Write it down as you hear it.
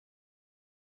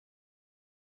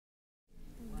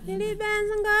You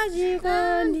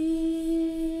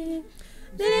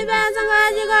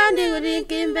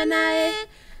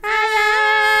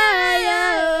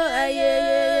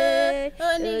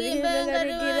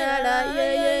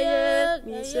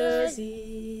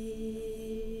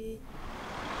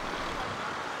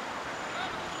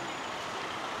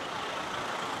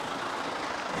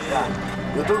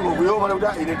told me we all want to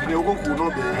in the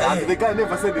and the guy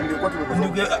never said in the quarter.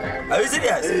 Are you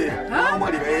serious?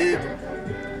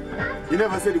 He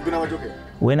never said you're going to okay.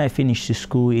 When I finished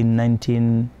school in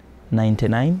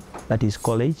 1999, that is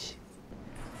college,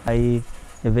 I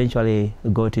eventually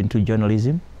got into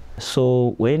journalism.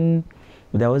 So when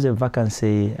there was a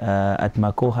vacancy at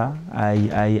MACOHA,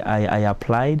 I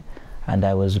applied and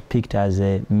I was picked as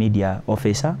a media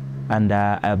officer. And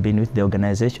I've been with the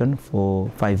organization for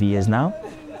 5 years now.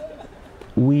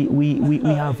 We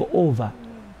have over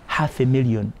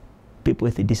 500,000 people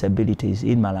with disabilities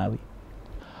in Malawi.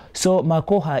 So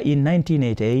MACOHA in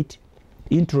 1988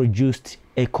 introduced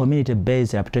a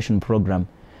community-based rehabilitation program.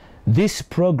 This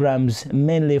program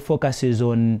mainly focuses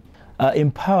on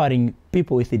empowering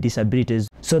people with disabilities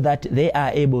so that they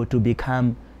are able to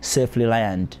become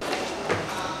self-reliant.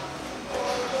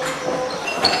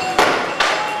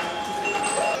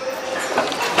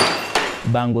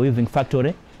 Bango Weaving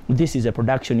Factory. This is a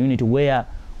production unit where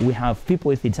we have people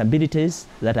with disabilities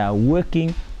that are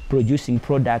working, producing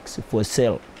products for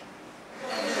sale.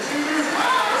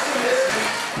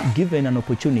 Given an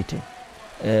opportunity,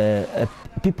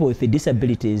 people with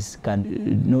disabilities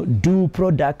can do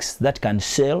products that can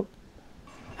sell,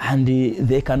 and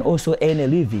they can also earn a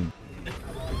living.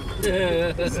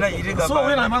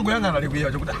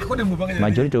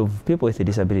 Majority of people with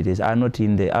disabilities are not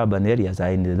in the urban areas, are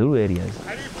in the rural areas.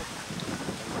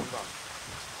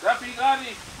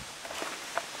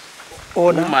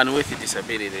 Woman with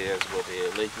disability has got a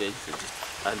leg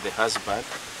and the husband.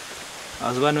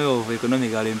 As one way of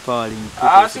economically empowering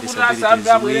people with disabilities,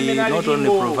 we not only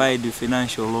provide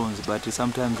financial loans, but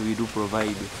sometimes we do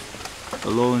provide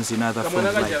loans in other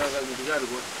forms like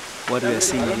what we are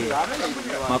seeing here.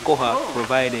 MACOHA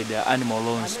provided animal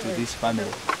loans to this family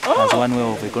as one way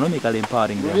of economically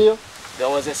empowering them. There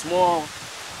was a small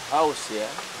house here,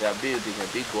 they are building a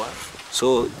big one.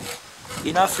 So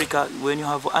in Africa, when you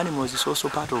have animals, it's also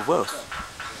part of wealth.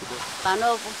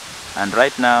 And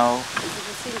right now,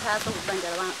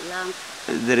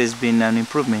 there has been an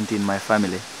improvement in my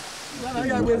family.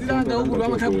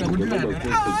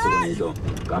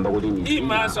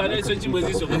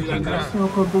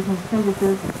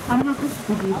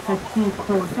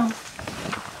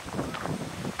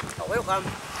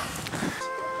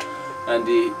 And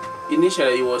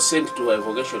initially he was sent to a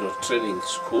vocational training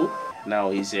school. Now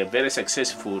he's a very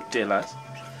successful tailor.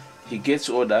 He gets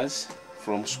orders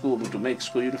from school to make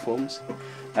school uniforms,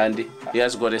 and he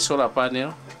has got a solar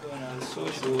panel.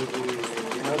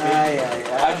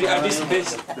 At this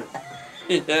best.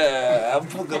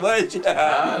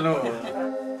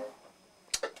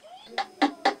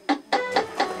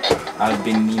 I've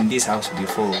been in this house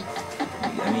before.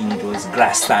 I mean, it was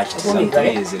grass thatched some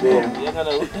 3 years ago.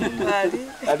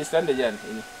 Stand the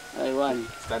one.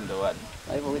 Stand the one.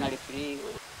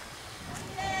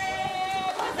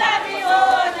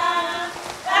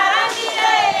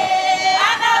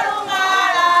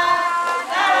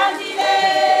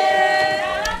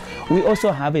 We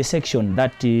also have a section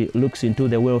that looks into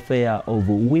the welfare of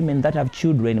women that have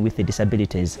children with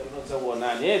disabilities.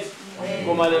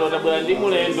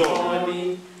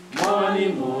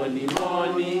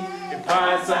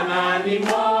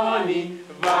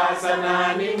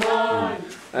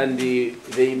 And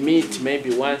they meet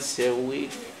maybe once a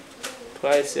week,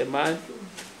 twice a month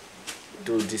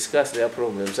to discuss their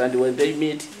problems. And when they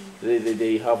meet,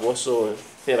 they have also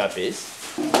therapists.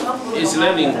 He's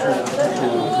learning to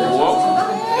walk.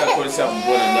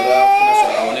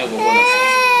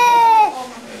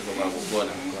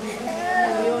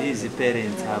 These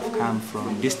parents have come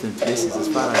from distant places as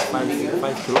far as 5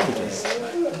 kilometers.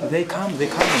 They come on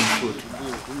foot.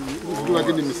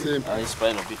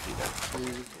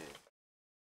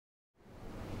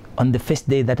 On the first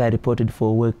day that I reported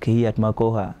for work here at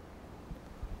MACOHA,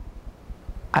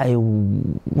 I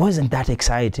wasn't that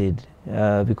excited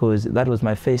because that was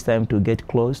my first time to get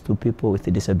close to people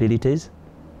with disabilities.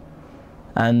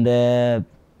 And I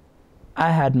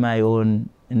had my own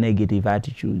negative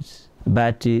attitudes.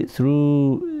 But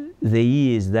through the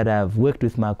years that I've worked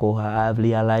with MACOHA, I've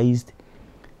realized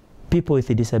people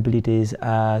with disabilities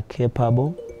are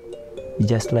capable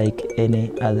just like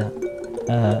any other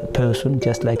person,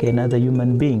 just like another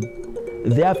human being.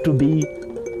 They have to be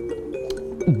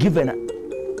given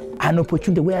an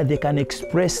opportunity where they can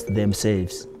express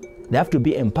themselves. They have to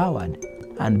be empowered.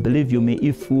 And believe you me,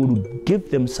 if we would give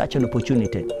them such an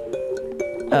opportunity,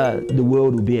 the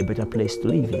world will be a better place to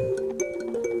live in.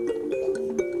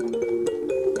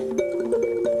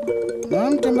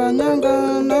 Nam temba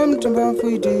nyanga, nam temba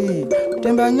fuiti,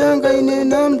 temba nyanga ine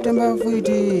nam temba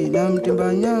fuiti, nam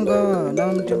temba nyanga,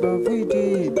 nam temba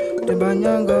fuiti, temba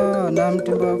nyanga, nam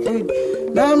temba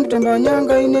fuiti, nam temba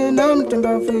nyanga ine nam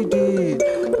temba fuiti,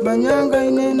 temba nyanga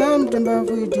ine nam temba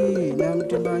fuiti, nam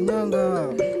temba nyanga,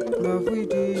 temba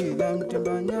fuiti, nam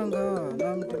temba nyanga.